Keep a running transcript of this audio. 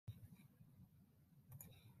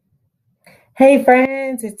Hey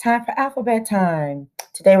friends, it's time for alphabet time.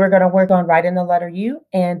 Today we're going to work on writing the letter U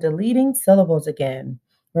and deleting syllables again.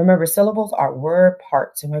 Remember, syllables are word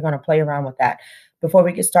parts, and we're going to play around with that. Before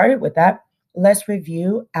we get started with that, let's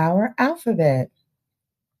review our alphabet.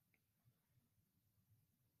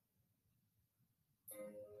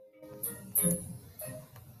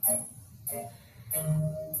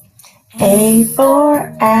 A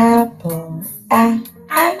for apple, A.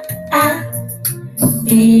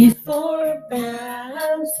 B for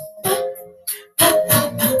bounce,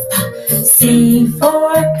 C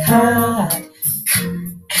for cut,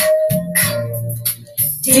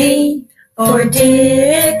 D for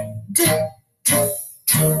dig,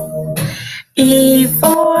 E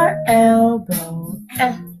for elbow,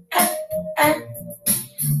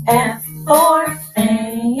 F for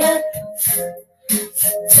fan,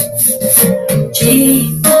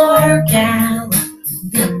 G for gallon,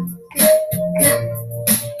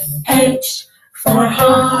 H for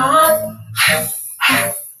hot,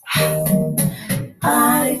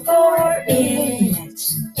 I for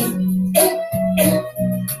itch,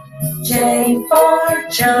 J for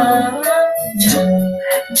jump,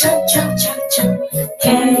 jump,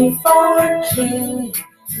 K for kid,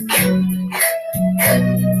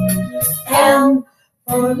 M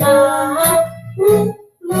for love,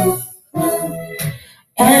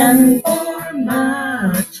 M for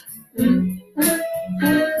much,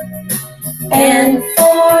 N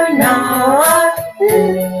for not,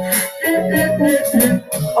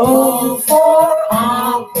 O for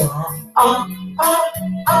opera,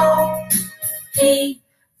 P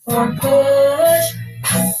for push,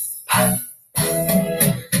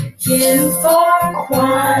 Q for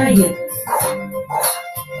quiet,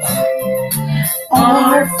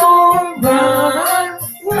 R for run,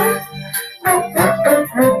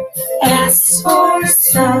 S for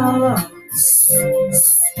socks,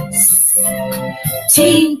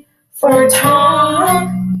 T for talk,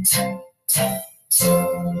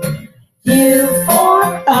 U for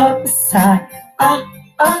upside, up,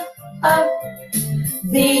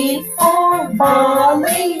 V for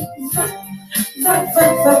volley,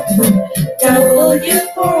 W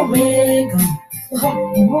for wiggle,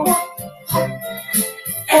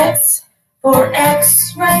 X for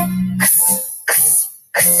x-ray,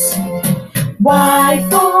 Y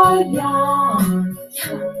for yawn,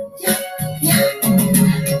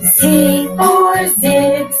 Z for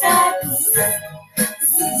zigzag,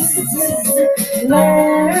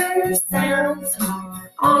 letter sounds are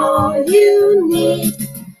all you need.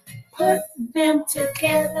 Put them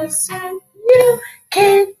together so you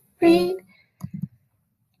can read.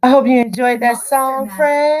 I hope you enjoyed that song,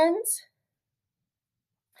 friends.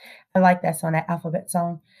 I like that song, that alphabet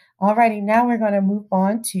song. Alrighty, now we're going to move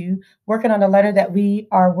on to working on the letter that we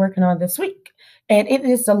are working on this week. And it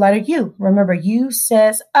is the letter U. Remember, U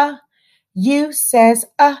says U says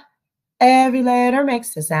Every letter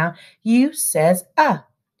makes a sound. U says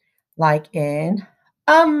like in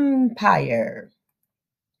umpire.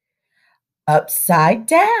 Upside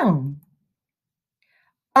down.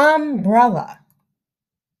 Umbrella.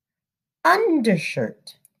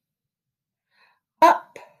 Undershirt.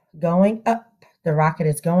 Up, going up. The rocket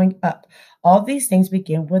is going up. All these things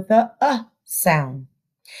begin with the sound.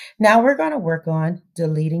 Now we're going to work on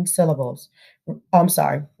deleting syllables. I'm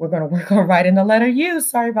sorry. We're going to work on writing the letter U.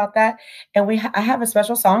 Sorry about that. And I have a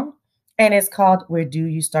special song, and it's called Where Do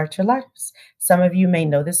You Start Your Letters? Some of you may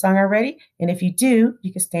know this song already. And if you do,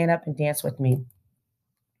 you can stand up and dance with me.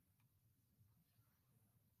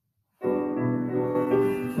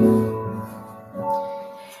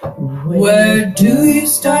 Where do you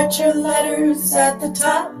start your letters? At the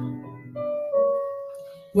top?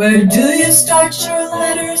 Where do you start your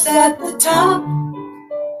letters? At the top?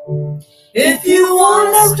 If you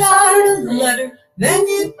want to start a letter, then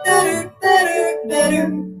you better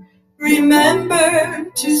remember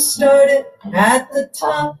to start it at the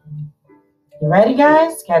top. You ready,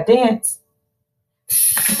 guys? Got to dance.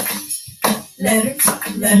 Letters,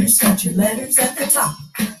 start your letters at the top.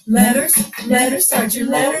 Letters, start your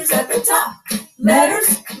letters at the top.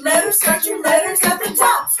 Letters, start your letters at the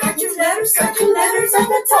top. Start your letters at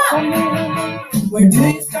the top. Where do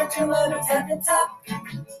you start your letters? At the top?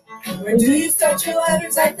 Where do you start your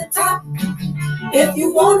letters? At the top? If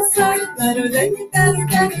you want to start a letter, then you better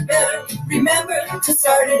remember to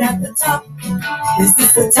start it at the top. Is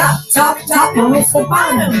this the top? No, it's the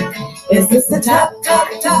bottom. Is this the top?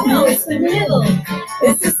 No, it's the middle.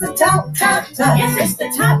 Is this the top? Yes, it's the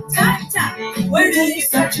top. Where do you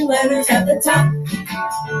start your letters? At the top?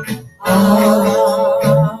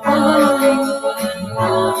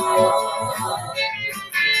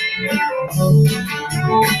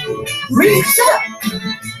 Reach up.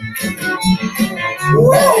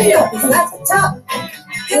 Way up. It's at the top.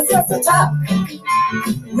 It's at the top.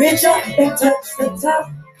 Reach up and touch the top.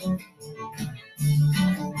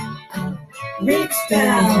 Reach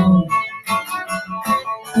down.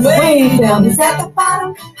 Way down. It's at the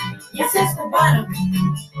bottom. Yes, it's the bottom.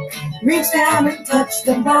 Reach down and touch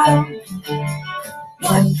the bottom.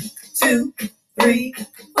 1, 2, 3,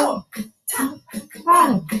 4. Top,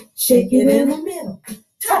 bottom. Shake it in the middle.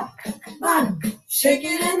 Top, bottom. Shake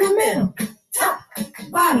it in the middle. Top,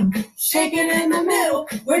 bottom. Shake it in the middle.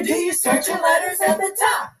 Where do you start your letters at the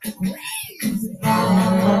top?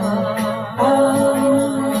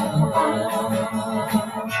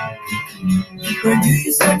 Where do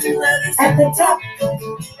you start your letters at the top?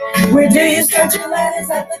 Where do you start your letters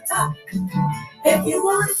at the top? If you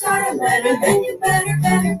want to start a letter, then you better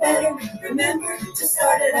remember to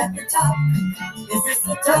start it at the top. Is this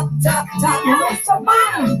the top? No, it's the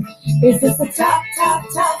bottom. Is this the top?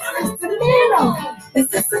 It's the middle. Is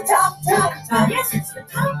this the top? Yes, it's the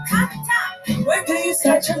top. Where do you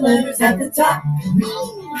start your letters at the top?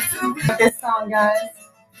 This song, guys.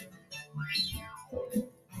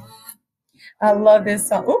 I love this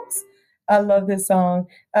song. Oops. I love this song.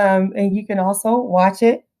 And you can also watch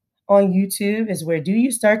it on YouTube. Is Where Do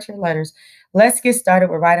You Start Your Letters? Let's get started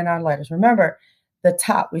with writing our letters. Remember, the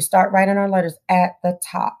top. We start writing our letters at the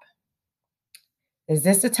top. Is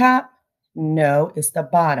this the top? No, it's the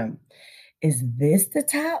bottom. Is this the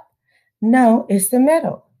top? No, it's the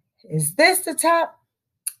middle. Is this the top?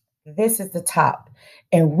 This is the top.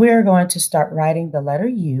 And we're going to start writing the letter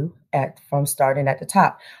U from starting at the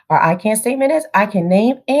top. Our I can statement is I can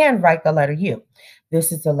name and write the letter U.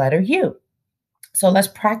 This is the letter U. So let's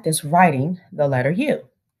practice writing the letter U.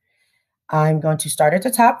 I'm going to start at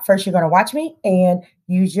the top. First, you're going to watch me and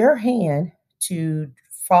use your hand to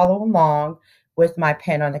follow along with my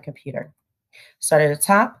pen on the computer. Start at the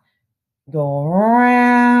top, go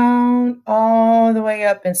around all the way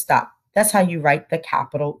up and stop. That's how you write the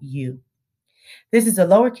capital U. This is a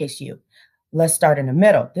lowercase u. Let's start in the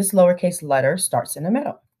middle. This lowercase letter starts in the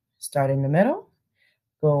middle. Start in the middle,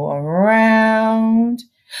 go around.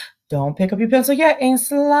 Don't pick up your pencil yet and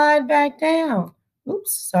slide back down.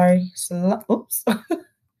 Oops, sorry. Oops.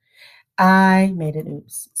 I made an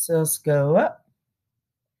oops. So let's go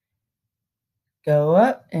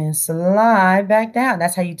up and slide back down.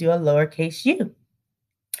 That's how you do a lowercase u.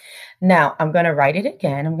 Now, I'm going to write it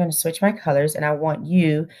again. I'm going to switch my colors, and I want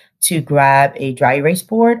you to grab a dry erase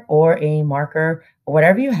board or a marker or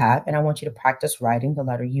whatever you have, and I want you to practice writing the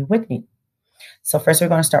letter U with me. So first, we're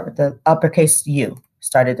going to start with the uppercase U.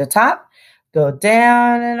 Start at the top, go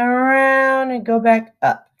down and around, and go back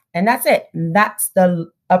up. And that's it. That's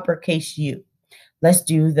the uppercase U. Let's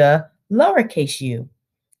do the lowercase u.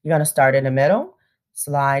 You're going to start in the middle,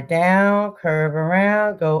 slide down, curve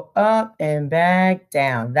around, go up and back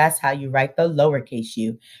down. That's how you write the lowercase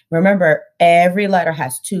u. Remember, every letter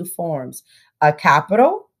has two forms, a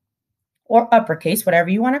capital or uppercase, whatever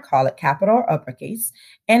you want to call it, capital or uppercase,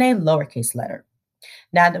 and a lowercase letter.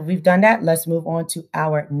 Now that we've done that, let's move on to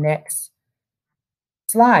our next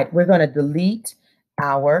slide. We're going to delete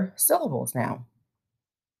our syllables now.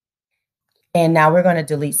 And now we're going to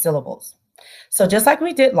delete syllables. So just like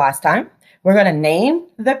we did last time, we're going to name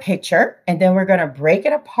the picture, and then we're going to break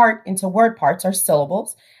it apart into word parts or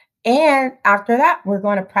syllables. And after that, we're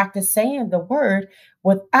going to practice saying the word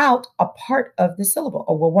without a part of the syllable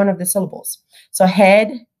or with one of the syllables. So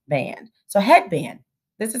headband. So headband.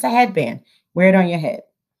 This is a headband. Wear it on your head.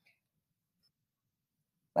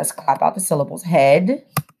 Let's clap out the syllables.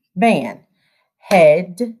 Headband.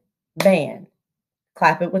 Headband.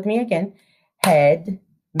 Clap it with me again.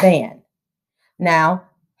 Headband. Now,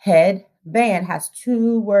 headband has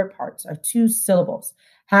two word parts or two syllables.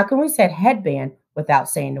 How can we say headband without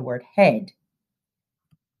saying the word head?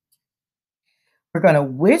 We're going to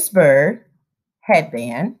whisper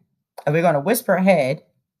headband, and we're going to whisper head.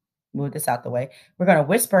 Move this out the way. We're going to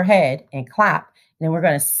whisper head and clap, and then we're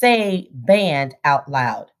going to say band out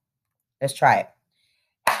loud. Let's try it.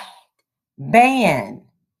 Band.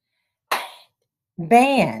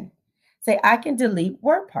 Band. Say, I can delete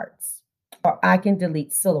word parts, or I can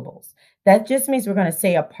delete syllables. That just means we're going to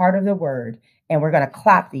say a part of the word, and we're going to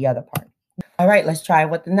clap the other part. All right, let's try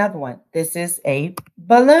with another one. This is a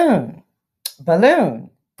balloon. Balloon.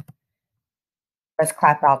 Let's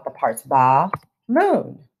clap out the parts.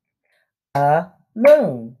 Balloon.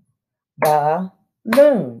 Balloon.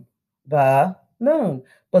 Balloon. Balloon.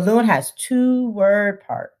 Balloon has two word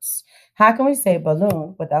parts. How can we say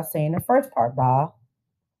balloon without saying the first part? Balloon.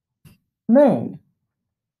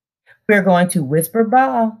 We're going to whisper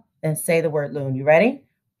ba and say the word loon. You ready?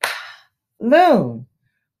 Loon.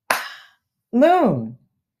 Loon.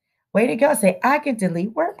 Way to go. Say, I can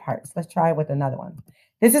delete word parts. Let's try it with another one.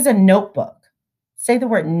 This is a notebook. Say the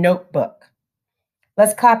word notebook.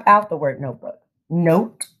 Let's clap out the word notebook.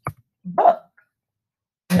 Notebook.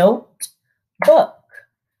 Notebook.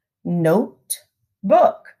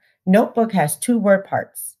 Notebook. Notebook has 2 word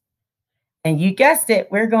parts. And you guessed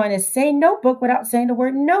it, we're going to say notebook without saying the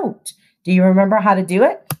word note. Do you remember how to do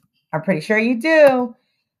it? I'm pretty sure you do.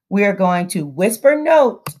 We are going to whisper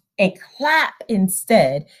note and clap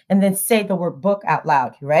instead, and then say the word book out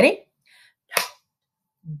loud. You ready?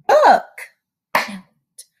 Book.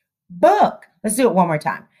 Book. Let's do it one more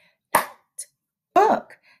time.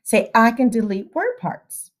 Book. Say, I can delete word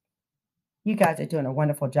parts. You guys are doing a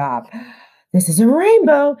wonderful job. This is a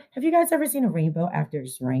rainbow. Have you guys ever seen a rainbow after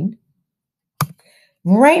it's rained?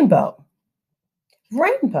 Rainbow.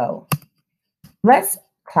 Rainbow. Let's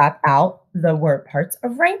clap out the word parts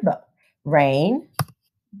of rainbow. Rain,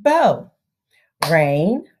 bow.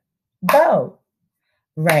 Rain, bow.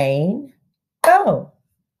 Rain, bow.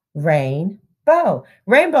 Rain, bow.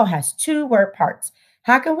 Rainbow has 2 word parts.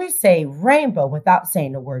 How can we say rainbow without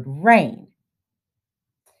saying the word rain?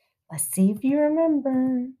 Let's see if you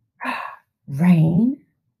remember.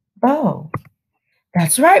 Rainbow.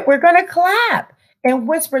 That's right. We're going to clap and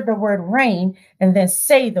whisper the word rain and then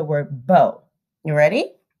say the word bow. You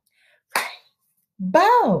ready?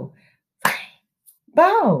 Bow.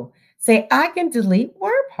 Bow. Say, I can delete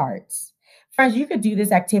word parts. Friends, you could do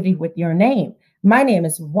this activity with your name. My name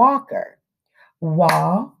is Walker.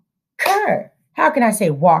 Walker. How can I say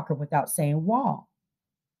Walker without saying wall?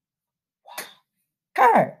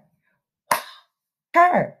 Walker.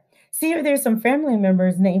 Walker. See if there's some family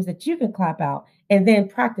members' names that you can clap out and then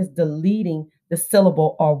practice deleting the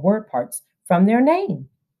syllable or word parts from their name.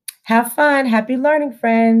 Have fun. Happy learning,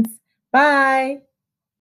 friends. Bye.